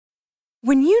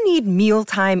When you need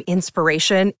mealtime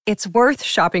inspiration, it's worth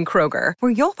shopping Kroger,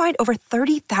 where you'll find over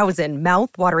 30,000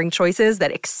 mouth-watering choices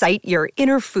that excite your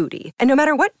inner foodie. And no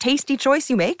matter what tasty choice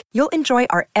you make, you'll enjoy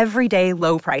our everyday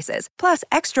low prices, plus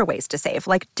extra ways to save,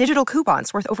 like digital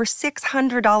coupons worth over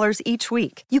 $600 each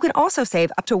week. You can also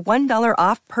save up to $1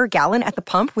 off per gallon at the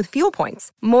pump with fuel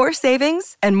points. More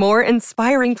savings and more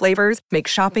inspiring flavors make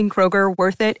shopping Kroger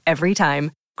worth it every time.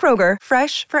 Kroger,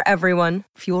 fresh for everyone.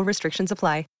 Fuel restrictions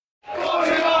apply.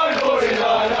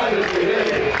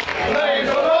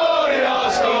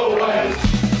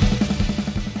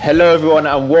 Hello everyone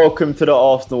and welcome to the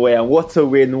Arsenal Way, and what a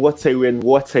win, what a win,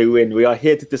 what a win. We are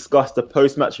here to discuss the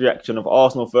post-match reaction of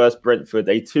Arsenal versus Brentford,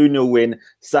 a 2-0 win.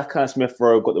 Saka and Smith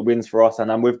Rowe got the wins for us,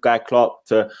 and I'm with Guy Clark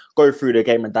to go through the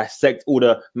game and dissect all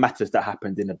the matters that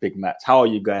happened in the big match. How are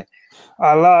you, Guy?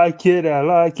 I like it. No,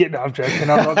 I'm joking.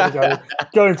 I'm not going to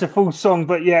go into full song,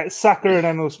 but yeah, Saka and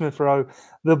Emil Smith Rowe,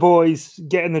 the boys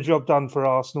getting the job done for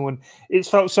Arsenal, and it's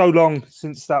felt so long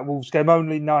since that Wolves game,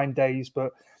 only 9 days,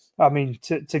 but I mean,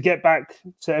 to get back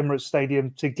to Emirates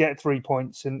Stadium, to get 3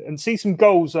 points and see some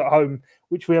goals at home,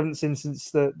 which we haven't seen since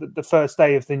the first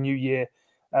day of the new year.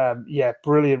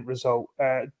 Brilliant result.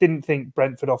 Didn't think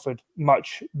Brentford offered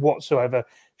much whatsoever.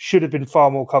 Should have been far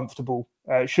more comfortable.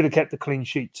 Should have kept the clean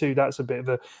sheet too. That's a bit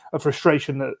of a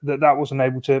frustration that wasn't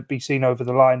able to be seen over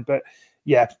the line. But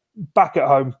yeah, back at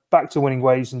home, back to winning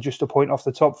ways, and just a point off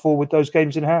the top four with those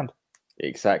games in hand.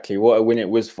 Exactly. What a win it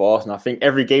was for Arsenal. I think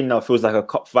every game now feels like a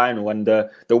cup final, and the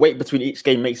wait between each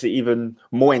game makes it even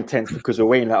more intense because we're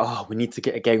waiting like, we need to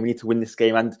get a game, we need to win this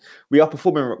game, and we are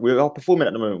performing at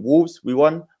the moment. Wolves, we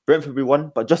won. Brentford, we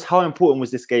won. But just how important was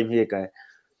this game here, Guy?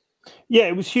 Yeah,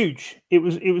 it was huge. It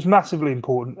was massively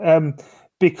important.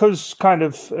 Because kind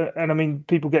of, and I mean,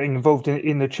 people getting involved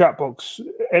in the chat box,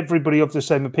 everybody of the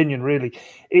same opinion, really.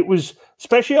 It was,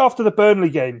 especially after the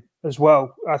Burnley game as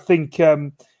well, I think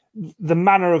the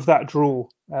manner of that draw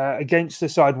against the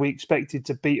side we expected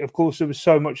to beat. Of course, there was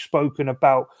so much spoken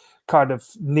about kind of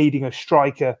needing a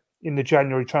striker in the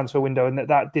January transfer window, and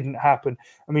that didn't happen.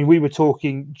 I mean, we were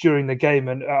talking during the game,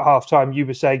 and at halftime, you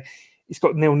were saying it's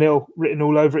got 0-0 written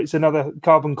all over it. It's another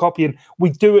carbon copy. And we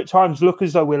do at times look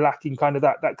as though we're lacking kind of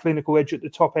that clinical edge at the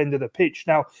top end of the pitch.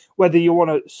 Now, whether you want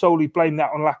to solely blame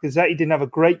that on Lacazette, he didn't have a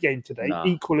great game today. No.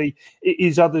 Equally, it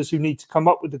is others who need to come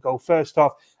up with the goal. First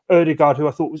half, Ødegaard, who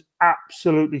I thought was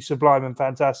absolutely sublime and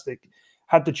fantastic,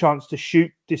 had the chance to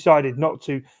shoot, decided not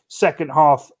to. Second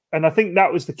half, and I think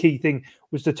that was the key thing,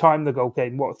 was to time the goal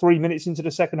game. 3 minutes into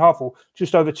the second half, or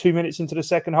just over 2 minutes into the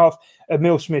second half,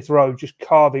 Emil Smith Rowe just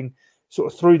carving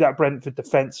sort of through that Brentford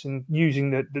defence and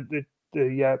using the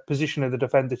position of the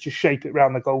defender to shape it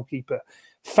around the goalkeeper.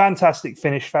 Fantastic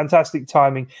finish, fantastic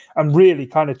timing, and really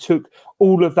kind of took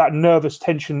all of that nervous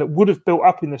tension that would have built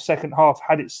up in the second half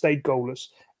had it stayed goalless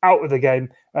out of the game,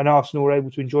 and Arsenal were able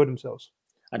to enjoy themselves.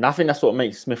 And I think that's what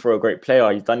makes Smith Rowe a great player.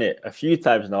 He's done it a few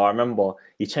times now. I remember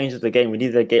he changed the game. We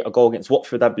needed a goal against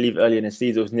Watford, I believe, earlier in the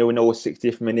season. It was 0-0,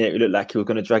 60th minute. It looked like he was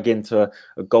going to drag into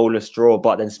a goalless draw.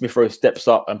 But then Smith Rowe steps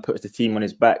up and puts the team on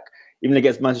his back. Even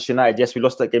against Manchester United, yes, we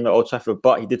lost that game at Old Trafford,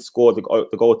 but he did score the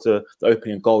goal to the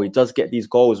opening goal. He does get these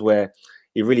goals where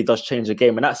he really does change the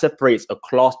game. And that separates a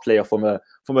class player from a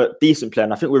decent player.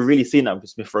 And I think we're really seeing that with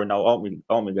Smith Rowe now, aren't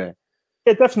we, Guy?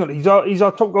 Yeah, definitely. He's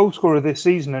our top goal scorer this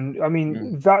season. And I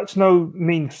mean, that's no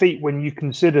mean feat when you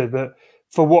consider that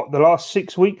for the last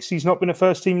 6 weeks, he's not been a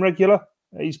first team regular.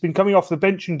 He's been coming off the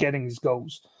bench and getting his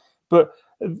goals. But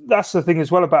that's the thing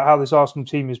as well about how this Arsenal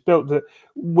team is built, that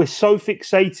we're so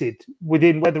fixated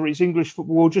within, whether it's English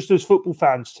football or just as football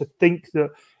fans, to think that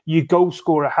your goal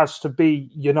scorer has to be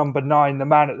your number 9, the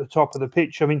man at the top of the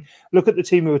pitch. I mean, look at the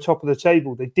team who are top of the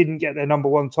table. They didn't get their number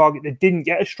 1 target. They didn't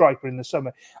get a striker in the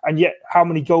summer. And yet, how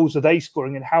many goals are they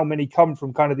scoring, and how many come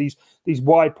from kind of these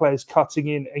wide players cutting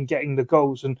in and getting the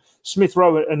goals? And Smith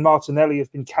Rowe and Martinelli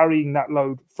have been carrying that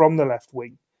load from the left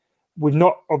wing. We've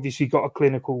not obviously got a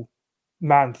clinical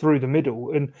man through the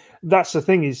middle. And that's the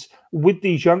thing, is with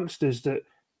these youngsters, that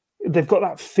they've got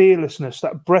that fearlessness,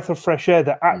 that breath of fresh air,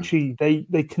 that actually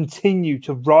they continue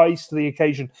to rise to the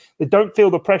occasion. They don't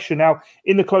feel the pressure. Now,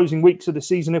 in the closing weeks of the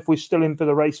season, if we're still in for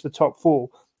the race for top 4,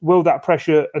 will that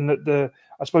pressure and the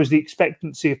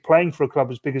expectancy of playing for a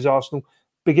club as big as Arsenal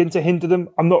begin to hinder them?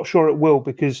 I'm not sure it will,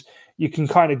 because you can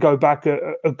kind of go back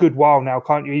a good while now,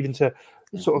 can't you? Even to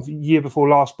sort of year before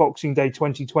last, Boxing Day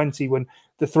 2020, when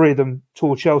the three of them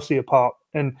tore Chelsea apart.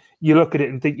 And you look at it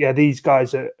and think, yeah, these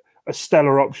guys are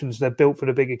stellar options. They're built for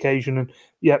the big occasion. And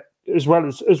yeah, as well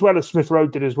as Smith Rowe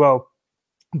did as well,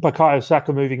 Bukayo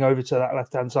Saka moving over to that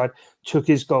left-hand side took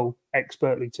his goal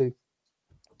expertly too.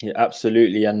 Yeah,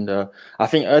 absolutely. And I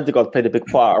think Erdegaard played a big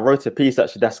part. I wrote a piece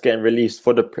actually that's getting released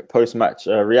for the post-match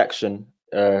reaction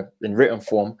in written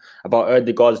form about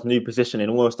Erdegaard's new position in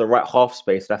almost the right half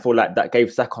space. And I feel like that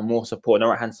gave Saka more support on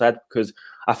the right-hand side, because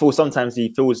I feel sometimes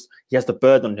he feels he has the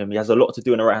burden on him. He has a lot to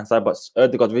do on the right-hand side, but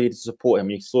Erdegaard really did support him.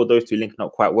 You saw those two linking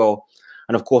up quite well.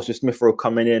 And of course, with Smith Rowe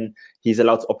coming in, he's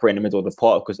allowed to operate in the middle of the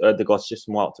park because Erdegaard shifts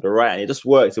more out to the right. And it just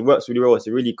works. It works really well. It's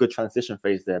a really good transition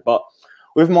phase there. But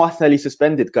with Martinelli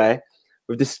suspended, guy,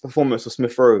 with this performance of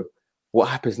Smith Rowe, what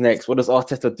happens next? What does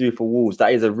Arteta do for Wolves?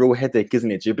 That is a real headache,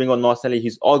 isn't it? Do you bring on Martinelli,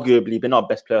 who's arguably been our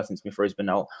best player since Smith Rowe's been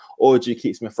out, or do you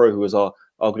keep Smith Rowe, who was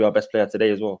arguably our best player today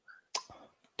as well?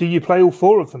 Do you play all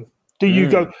four of them? Do you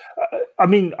go? I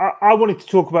mean, I wanted to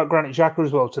talk about Granit Xhaka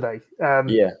as well today.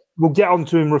 We'll get on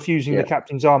to him refusing the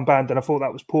captain's armband, and I thought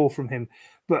that was poor from him.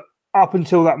 But up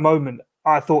until that moment,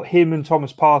 I thought him and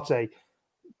Thomas Partey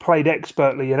played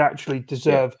expertly and actually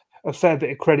deserve a fair bit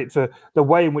of credit for the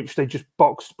way in which they just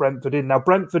boxed Brentford in. Now,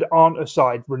 Brentford aren't a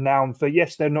side renowned for,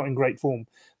 yes, they're not in great form,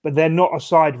 but they're not a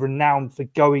side renowned for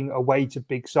going away to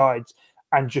big sides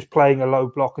and just playing a low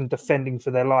block and defending for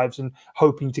their lives and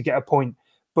hoping to get a point.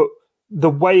 But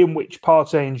the way in which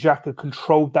Partey and Xhaka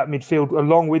controlled that midfield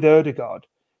along with Erdegaard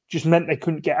just meant they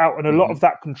couldn't get out. And a lot of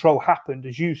that control happened,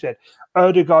 as you said.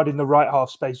 Erdegaard in the right half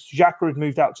space, Xhaka had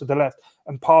moved out to the left,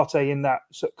 and Partey in that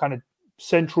kind of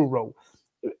central role,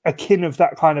 akin of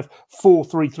that kind of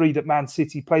 4-3-3 that Man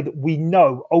City play, that we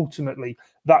know ultimately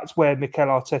that's where Mikel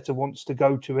Arteta wants to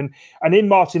go to. And in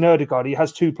Martin Erdegaard, he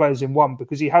has two players in one,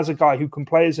 because he has a guy who can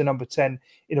play as a number 10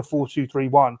 in a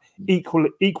 4-2-3-1,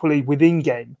 equally within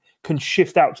game, can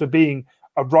shift out to being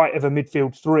a right of a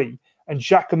midfield three. And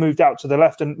Xhaka moved out to the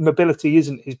left, and mobility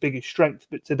isn't his biggest strength.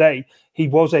 But today, he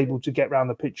was able to get around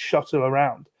the pitch, shuttle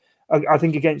around. I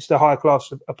think against a higher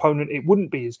class opponent, it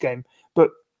wouldn't be his game.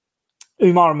 But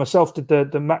Umar and myself did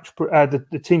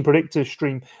the team predictor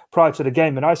stream prior to the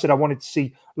game, and I said I wanted to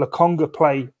see Lokonga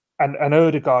play and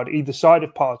Erdegaard either side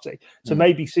of Partey to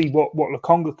maybe see what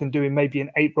Lokonga can do in maybe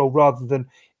an 8 role rather than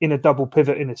in a double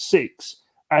pivot in a 6.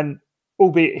 And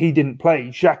albeit he didn't play,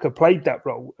 Xhaka played that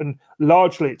role. And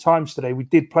largely at times today, we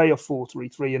did play a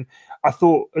 4-3-3. And I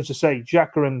thought, as I say,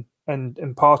 Xhaka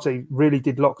and Partey really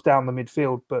did lock down the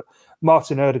midfield. But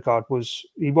Martin Erdegaard was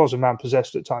a man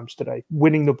possessed at times today,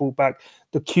 winning the ball back,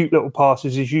 the cute little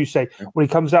passes, as you say, when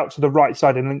he comes out to the right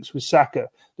side and links with Saka,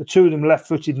 the two of them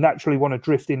left-footed naturally want to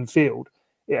drift infield.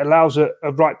 It allows a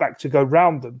right back to go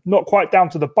round them, not quite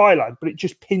down to the byline, but it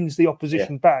just pins the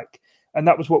opposition back. And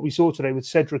that was what we saw today with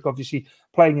Cedric, obviously,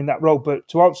 playing in that role. But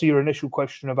to answer your initial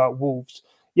question about Wolves,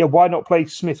 why not play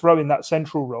Smith Rowe in that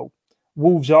central role?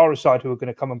 Wolves are a side who are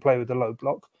going to come and play with the low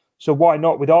block. So why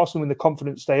not? With Arsenal in the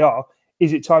confidence they are,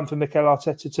 is it time for Mikel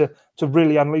Arteta to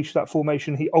really unleash that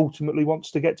formation he ultimately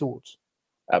wants to get towards?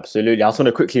 Absolutely. I just want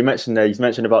to quickly mention there, he's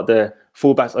mentioned about the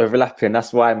fullbacks overlapping.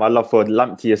 That's why my love for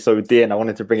Lamptey is so dear, and I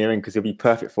wanted to bring him in because he'll be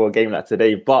perfect for a game like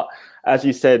today. But as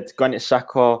you said, Granit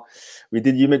Xhaka, you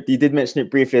did mention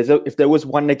it briefly. If there was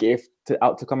one negative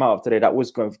to come out of today, that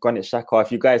was going for Granit Xhaka.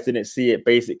 If you guys didn't see it,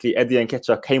 basically Eddie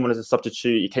Nketiah came on as a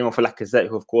substitute. He came on for Lacazette,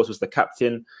 who of course was the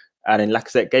captain. And then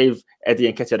Lacazette gave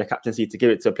Eddie Nketiah the captaincy to give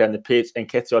it to a player on the pitch.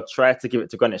 Nketiah tried to give it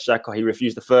to Granit Xhaka. He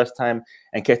refused the first time.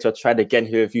 Nketiah tried again.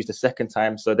 He refused the second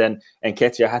time. So then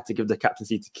Nketiah had to give the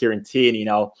captaincy to Kieran Tierney.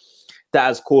 Now, that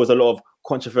has caused a lot of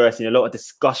controversy and a lot of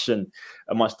discussion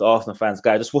amongst the Arsenal fans.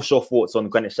 Guys, just what's your thoughts on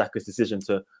Granit Xhaka's decision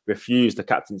to refuse the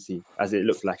captaincy, as it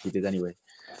looked like he did anyway?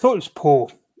 I thought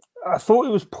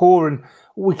it was poor. And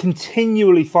we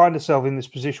continually find ourselves in this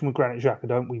position with Granit Xhaka,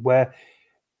 don't we, where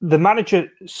the manager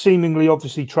seemingly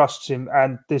obviously trusts him,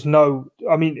 and there's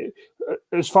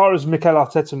as far as Mikel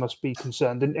Arteta must be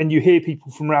concerned, and you hear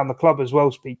people from around the club as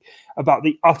well speak about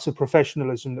the utter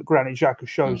professionalism that Granit Xhaka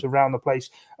shows around the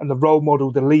place and the role model,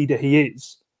 the leader he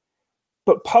is.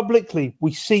 But publicly,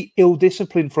 we see ill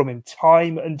discipline from him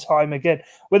time and time again,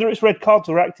 whether it's red cards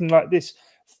or acting like this.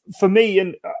 For me,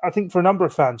 and I think for a number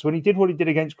of fans, when he did what he did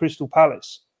against Crystal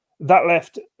Palace, that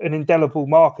left an indelible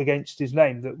mark against his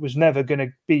name that was never going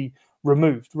to be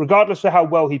removed, regardless of how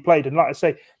well he played. And like I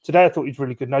say, today I thought he's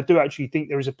really good. And I do actually think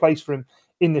there is a place for him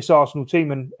in this Arsenal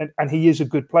team. And he is a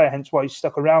good player, hence why he's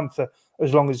stuck around for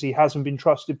as long as he has and been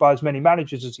trusted by as many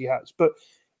managers as he has. But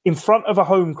in front of a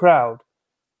home crowd,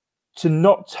 to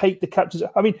not take the captain's...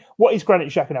 I mean, what is Granit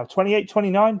Xhaka now? 28,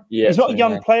 29? Yeah, he's not 29. a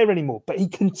young player anymore, but he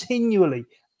continually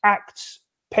acts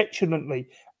petulantly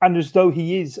and as though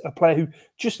he is a player who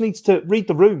just needs to read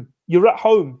the room. You're at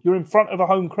home. You're in front of a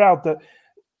home crowd that,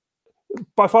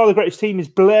 by far the greatest team, is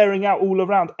blaring out all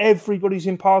around. Everybody's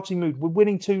in party mood. We're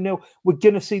winning 2-0. We're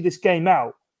going to see this game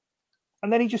out.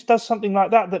 And then he just does something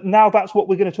like that, that now that's what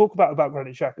we're going to talk about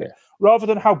Granit Xhaka. Yeah. Rather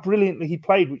than how brilliantly he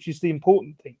played, which is the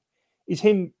important thing, is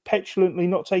him petulantly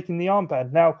not taking the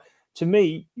armband. Now, to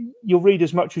me, you'll read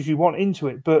as much as you want into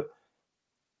it, but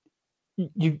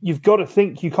you've got to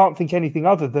think, you can't think anything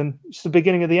other than it's the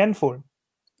beginning of the end for him.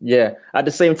 Yeah. At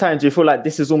the same time, do you feel like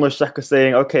this is almost Xhaka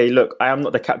saying, okay, look, I am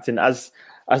not the captain, as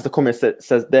the comment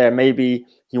says there, maybe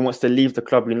he wants to leave the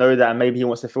club, we know that, and maybe he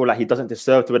wants to feel like he doesn't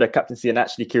deserve to wear the captaincy, and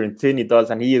actually Kieran Tierney does,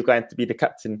 and he is going to be the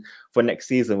captain for next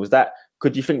season.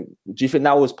 Do you think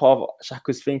that was part of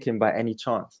Xhaka's thinking by any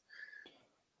chance?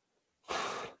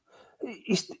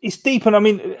 It's deep, and I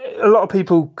mean, a lot of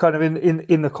people kind of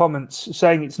in the comments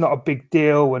saying it's not a big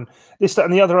deal and this, that,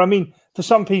 and the other. I mean, for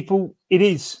some people, it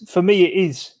is. For me, it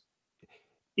is.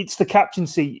 It's the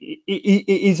captaincy. It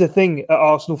is a thing at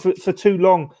Arsenal for too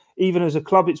long. Even as a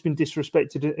club, it's been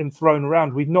disrespected and thrown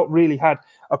around. We've not really had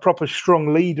a proper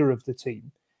strong leader of the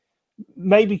team.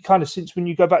 Maybe kind of since when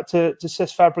you go back to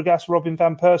Cesc Fabregas, Robin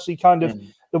van Persie, kind of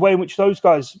the way in which those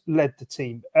guys led the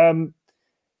team.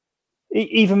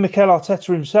 Even Mikel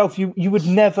Arteta himself, you would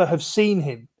never have seen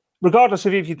him, regardless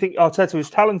of if you think Arteta is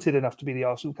talented enough to be the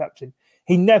Arsenal captain,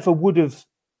 he never would have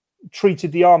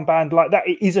treated the armband like that.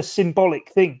 It is a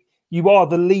symbolic thing. You are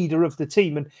the leader of the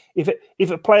team. And if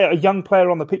a young player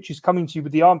on the pitch is coming to you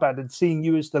with the armband and seeing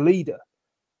you as the leader,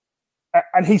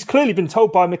 and he's clearly been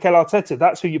told by Mikel Arteta,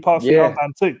 that's who you pass the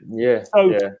armband to. Yeah.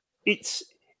 So it's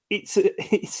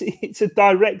a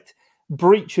direct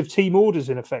breach of team orders,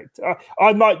 in effect.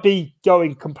 I might be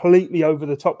going completely over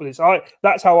the top with this.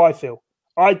 That's how I feel.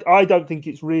 I don't think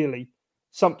it's really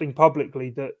something publicly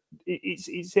that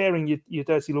it's airing your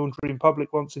dirty laundry in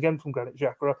public once again from Granit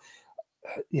Xhaka.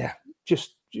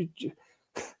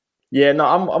 Yeah, no,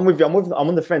 I'm with you. I'm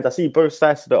on the fence. I see both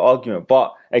sides of the argument,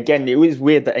 but again, it was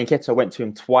weird that Nketiah went to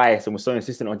him twice and was so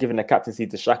insistent on giving the captaincy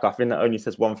to Xhaka. I think that only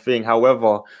says one thing.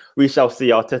 However, we shall see.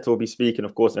 Arteta will be speaking,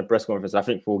 of course, in a press conference. I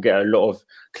think we'll get a lot of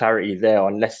clarity there,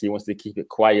 unless he wants to keep it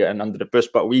quiet and under the bush.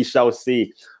 But we shall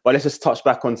see. But let's just touch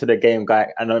back onto the game,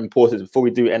 guy, and the importance before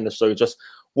we do end the show. Just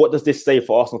what does this say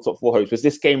for Arsenal top four hopes? Was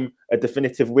this game a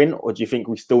definitive win, or do you think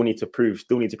we still need to prove,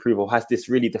 or has this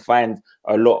really defined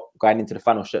a lot going into the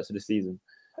final stretch of the season?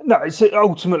 No,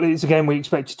 ultimately it's a game we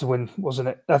expected to win, wasn't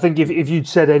it? I think if you'd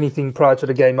said anything prior to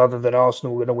the game other than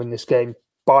Arsenal were going to win this game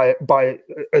by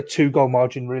a 2-goal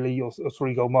margin, really, or a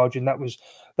 3-goal margin, that was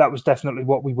definitely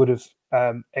what we would have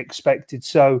expected.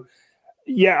 So,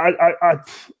 yeah, I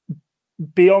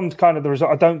beyond kind of the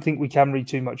result, I don't think we can read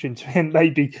too much into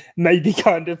it. Maybe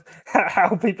kind of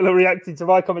how people are reacting to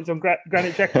my comments on Granit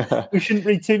Xhaka. We shouldn't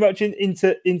read too much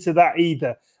into that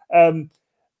either.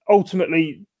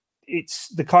 Ultimately, it's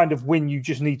the kind of win you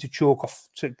just need to chalk off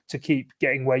to keep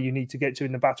getting where you need to get to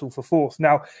in the battle for fourth.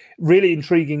 Now, really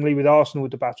intriguingly with Arsenal,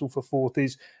 with the battle for fourth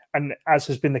is, and as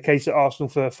has been the case at Arsenal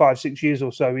for 5-6 years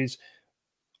or so, is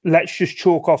let's just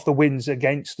chalk off the wins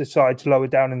against the sides lower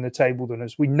down in the table than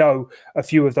us. We know a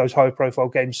few of those high-profile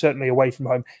games, certainly away from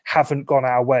home, haven't gone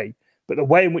our way. But the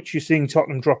way in which you're seeing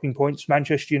Tottenham dropping points,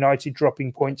 Manchester United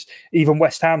dropping points, even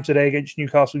West Ham today against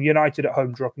Newcastle United at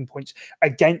home dropping points,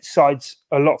 against sides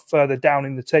a lot further down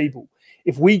in the table.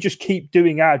 If we just keep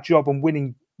doing our job and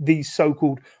winning these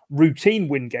so-called routine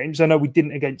win games, I know we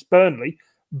didn't against Burnley,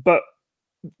 but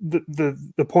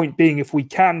the point being, if we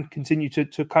can continue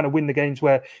to kind of win the games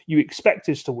where you expect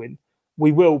us to win,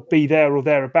 we will be there or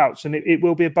thereabouts, and it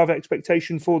will be above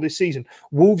expectation for this season.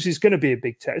 Wolves is going to be a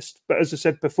big test, but as I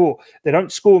said before, they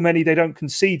don't score many, they don't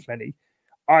concede many.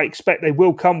 I expect they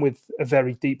will come with a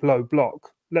very deep low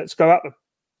block. Let's go at them.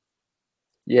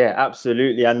 Yeah,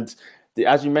 absolutely. And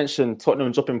as you mentioned,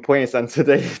 Tottenham dropping points, and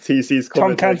today TC's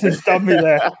comment. Tom Canton's done me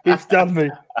there. He's done me.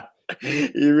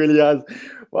 He really has.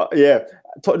 Well, yeah,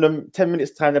 Tottenham, 10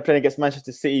 minutes time, they're playing against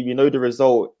Manchester City. We know the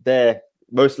result there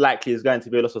most likely is going to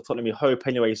be a loss of Tottenham, we hope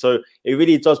anyway. So it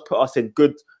really does put us in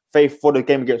good faith for the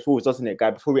game against Wolves, doesn't it,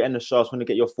 Guy? Before we end the show, I just want to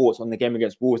get your thoughts on the game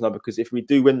against Wolves now, because if we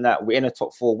do win that, we're in a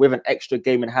top four with an extra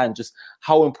game in hand. Just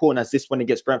how important has this one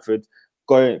against Brentford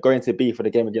going to be for the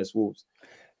game against Wolves?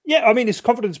 Yeah, I mean, it's a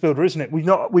confidence builder, isn't it?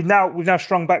 We've now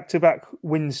strung back-to-back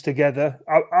wins together.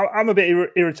 I'm a bit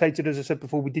irritated, as I said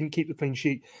before. We didn't keep the clean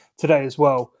sheet today as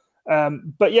well.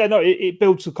 But yeah, no, it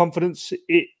builds the confidence.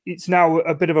 It's now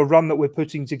a bit of a run that we're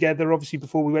putting together. Obviously,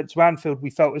 before we went to Anfield, we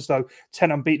felt as though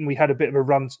 10 unbeaten, we had a bit of a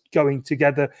run going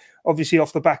together. Obviously,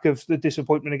 off the back of the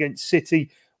disappointment against City,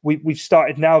 we've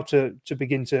started now to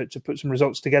begin to put some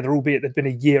results together, albeit they've been a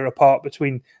year apart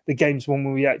between the games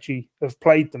when we actually have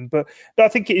played them. But I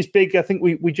think it is big. I think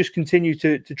we just continue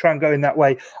to try and go in that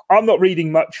way. I'm not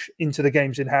reading much into the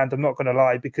games in hand, I'm not going to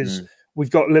lie, because we've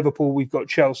got Liverpool, we've got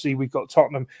Chelsea, we've got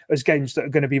Tottenham as games that are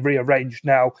going to be rearranged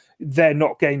now. They're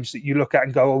not games that you look at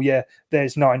and go, oh yeah,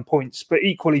 there's 9 points. But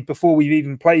equally, before we've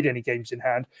even played any games in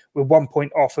hand, we're 1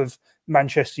 point off of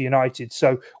Manchester United.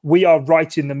 So we are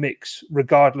right in the mix,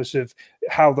 regardless of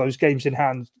how those games in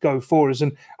hand go for us.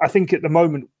 And I think at the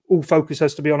moment, all focus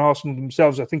has to be on Arsenal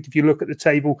themselves. I think if you look at the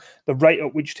table, the rate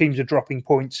at which teams are dropping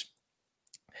points,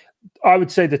 I would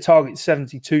say the target's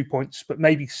 72 points, but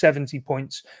maybe 70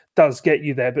 points does get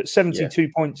you there. But 72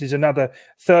 points is another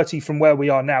 30 from where we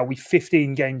are now. We've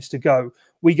 15 games to go.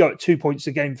 We go at 2 points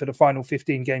a game for the final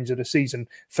 15 games of the season.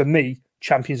 For me,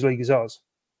 Champions League is ours.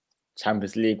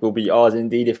 Champions League will be ours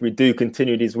indeed if we do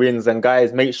continue these wins. And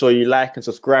guys, make sure you like and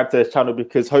subscribe to the channel,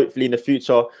 because hopefully in the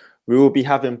future we will be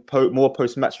having more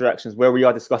post-match reactions where we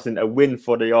are discussing a win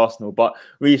for the Arsenal. But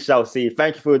we shall see.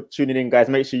 Thank you for tuning in, guys.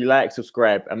 Make sure you like,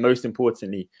 subscribe, and most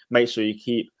importantly, make sure you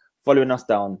keep following us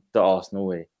down the Arsenal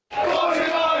way.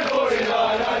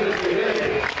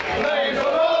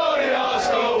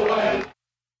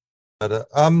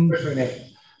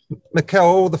 Mikel,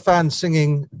 all the fans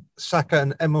singing Saka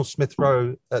and Emil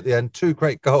Smith-Rowe at the end, 2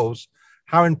 great goals.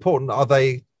 How important are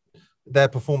their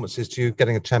performances to you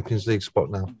getting a Champions League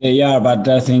spot now? They are, but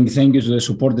I think thank you to the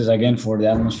supporters again for the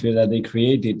atmosphere that they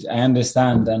created. I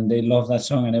understand, and they love that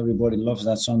song, and everybody loves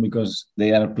that song because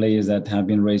they are players that have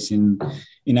been raised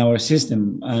in our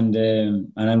system. And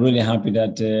I'm really happy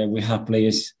that we have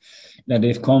players that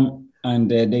they've come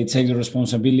and they take the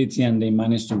responsibility and they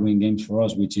manage to win games for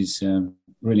us, which is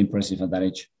really impressive at that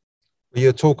age. Were you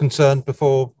at all concerned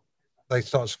before they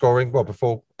started scoring? Well,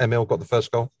 before Emil got the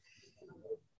first goal?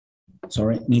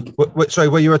 Sorry, Nick. Sorry,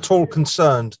 were you at all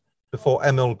concerned before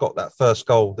Emil got that first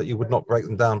goal that you would not break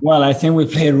them down? Well, I think we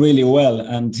played really well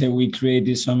until we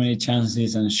created so many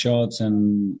chances and shots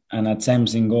and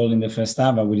attempts in goal in the first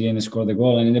half, but we didn't score the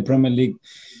goal. And in the Premier League,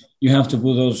 you have to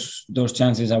put those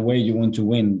chances away. You want to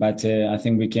win. But I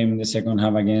think we came in the second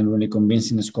half again, really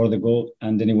convincing to score the goal.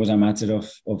 And then it was a matter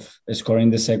of scoring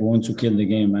the second one to kill the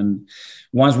game. And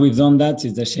once we've done that,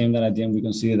 it's a shame that at the end we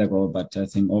conceded a goal. But I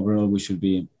think overall we should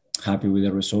be happy with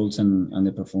the results and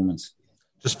the performance.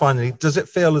 Just finally, does it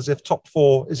feel as if top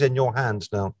 4 is in your hands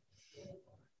now?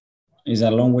 It's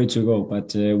a long way to go,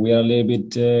 but we are a little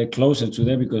bit closer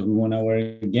today because we won our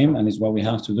game, and it's what we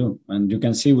have to do. And you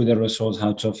can see with the results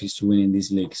how tough it is to win in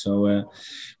this league. So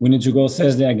we need to go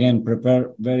Thursday again, prepare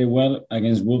very well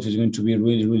against Wolves. It's going to be a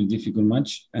really, really difficult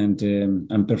match, and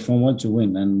perform well to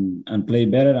win and play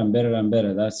better and better and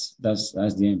better. That's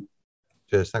the aim.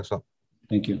 Cheers. Thanks a lot.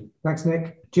 Thank you. Thanks,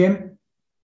 Nick. Jim?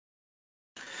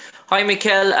 Hi,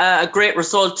 Mikel. A great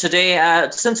result today.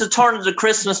 Since the turn of the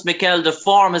Christmas, Mikel, the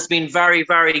form has been very,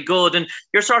 very good. And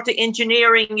you're sort of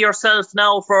engineering yourself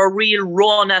now for a real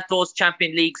run at those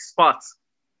Champions League spots.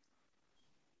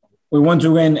 We want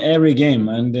to win every game.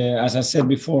 And as I said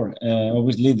before,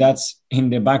 obviously that's in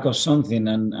the back of something.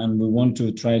 And we want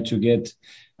to try to get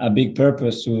a big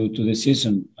purpose to the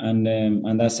season.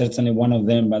 And that's certainly one of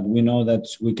them. But we know that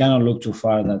we cannot look too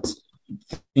far. That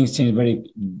things change very,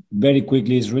 very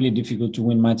quickly. It's really difficult to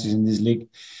win matches in this league.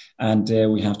 And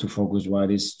we have to focus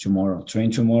what is tomorrow.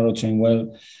 Train tomorrow, train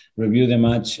well, review the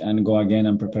match and go again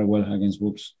and prepare well against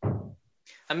Wolves.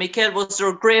 And Mikel, was there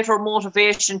a greater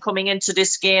motivation coming into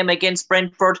this game against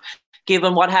Brentford,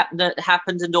 given what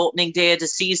happened in the opening day of the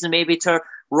season, maybe to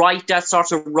right that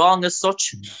sort of wrong as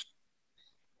such?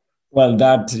 Well,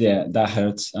 that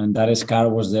hurts, and that scar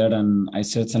was there, and I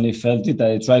certainly felt it.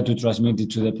 I tried to transmit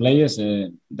it to the players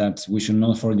that we should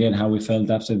not forget how we felt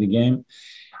after the game,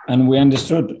 and we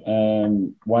understood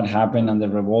what happened and the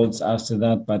revolts after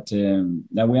that. But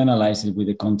that we analyzed it with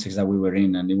the context that we were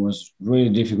in, and it was really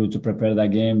difficult to prepare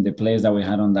that game. The players that we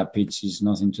had on that pitch is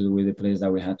nothing to do with the players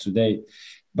that we had today,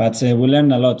 but we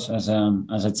learned a lot as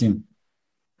a team.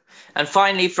 And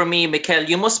finally, for me, Mikel,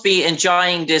 you must be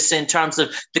enjoying this in terms of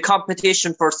the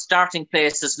competition for starting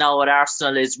places now at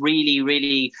Arsenal is really,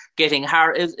 really getting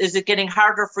hard. Is it getting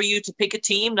harder for you to pick a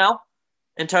team now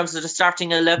in terms of the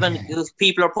starting 11? Because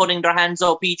people are putting their hands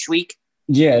up each week.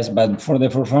 Yes, but for the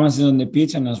performances on the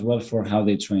pitch and as well for how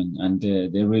they train. And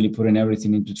they're really putting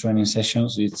everything into training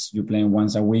sessions. You're playing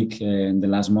once a week. In the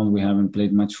last month, we haven't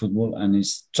played much football. And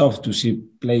it's tough to see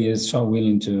players so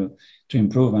willing to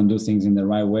improve and do things in the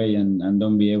right way and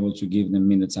don't be able to give them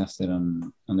minutes after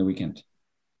on the weekend.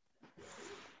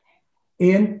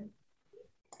 Ian?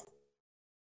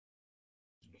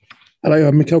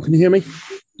 Hello, Mikel, can you hear me?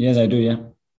 Yes, I do, yeah.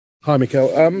 Hi, Mikel.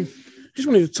 Just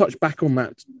wanted to touch back on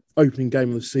that opening game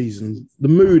of the season. The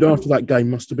mood after that game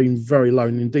must have been very low,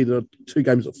 and indeed the 2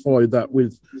 games that followed that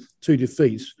with 2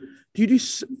 defeats. Do you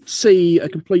just see a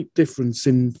complete difference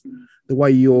in the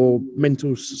way your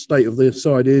mental state of the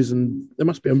side is, and there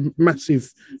must be a massive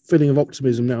feeling of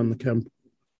optimism now in the camp.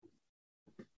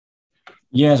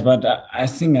 Yes, but I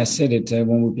think I said it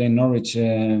when we played Norwich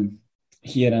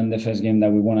here in the first game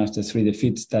that we won after 3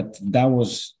 defeats, that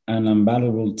was an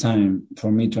invaluable time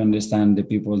for me to understand the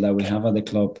people that we have at the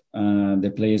club,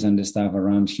 the players and the staff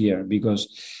around here, because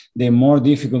the more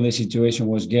difficult the situation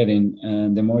was getting,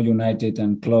 the more united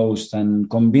and close and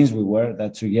convinced we were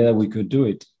that together we could do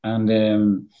it. And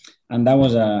that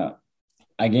was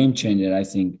a game changer, I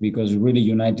think, because it really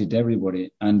united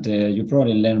everybody. And you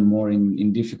probably learn more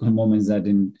in difficult moments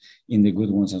than in the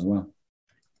good ones as well.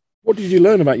 What did you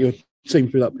learn about your team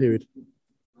through that period?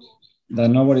 That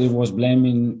nobody was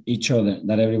blaming each other,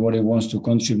 that everybody wants to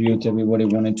contribute, everybody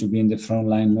wanted to be in the front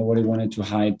line, nobody wanted to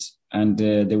hide, and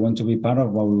they want to be part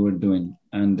of what we were doing.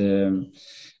 And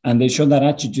they showed that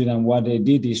attitude, and what they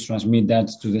did is transmit that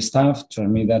to the staff,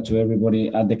 transmit that to everybody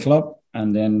at the club,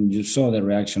 and then you saw the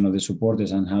reaction of the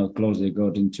supporters and how close they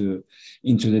got into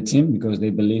the team because they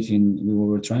believe in what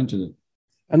we were trying to do.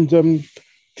 And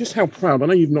just how proud, I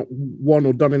know you've not won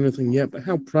or done anything yet, but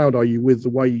how proud are you with the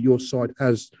way your side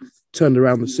has turned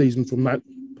around the season from that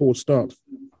poor start?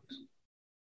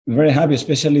 Very happy,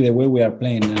 especially the way we are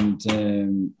playing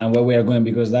and where we are going,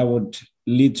 because that would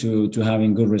lead to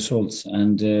having good results.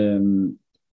 And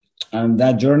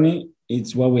that journey,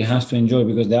 it's what we have to enjoy,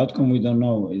 because the outcome we don't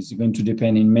know is going to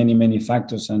depend in many, many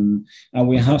factors, and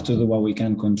we have to do what we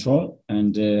can control,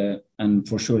 and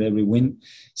for sure every win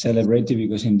celebrate it,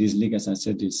 because in this league, as I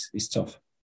said, it's tough.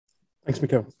 Thanks,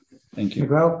 Mikel. Thank you.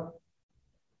 Mikel?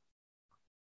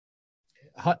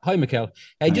 Hi, Mikel.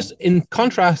 Just in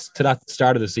contrast to that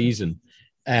start of the season,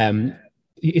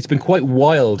 it's been quite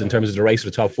wild in terms of the race for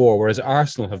the top four, whereas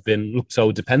Arsenal have looked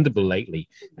so dependable lately,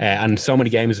 and so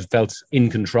many games have felt in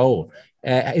control.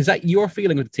 Is that your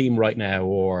feeling with the team right now,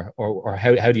 or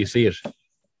how do you see it?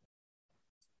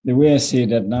 The way I see it,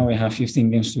 that now we have 15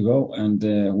 games to go, and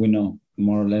we know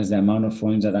more or less the amount of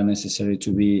points that are necessary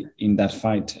to be in that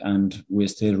fight, and we're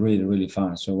still really, really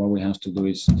far. So what we have to do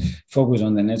is focus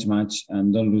on the next match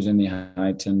and don't lose any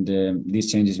height, and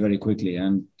this changes very quickly,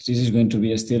 and this is going to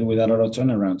be still with a lot of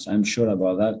turnarounds. I'm sure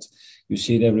about that. You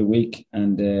see it every week,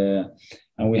 and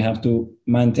we have to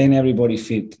maintain everybody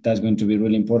fit. That's going to be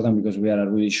really important, because we are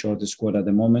a really short squad at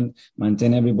the moment.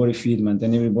 Maintain everybody fit,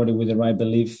 maintain everybody with the right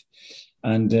belief,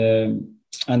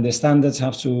 and the standards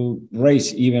have to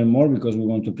raise even more, because we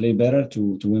want to play better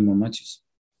to win more matches.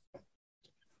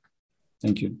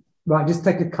 Thank you. Right, just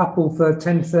take a couple for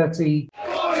 10:30.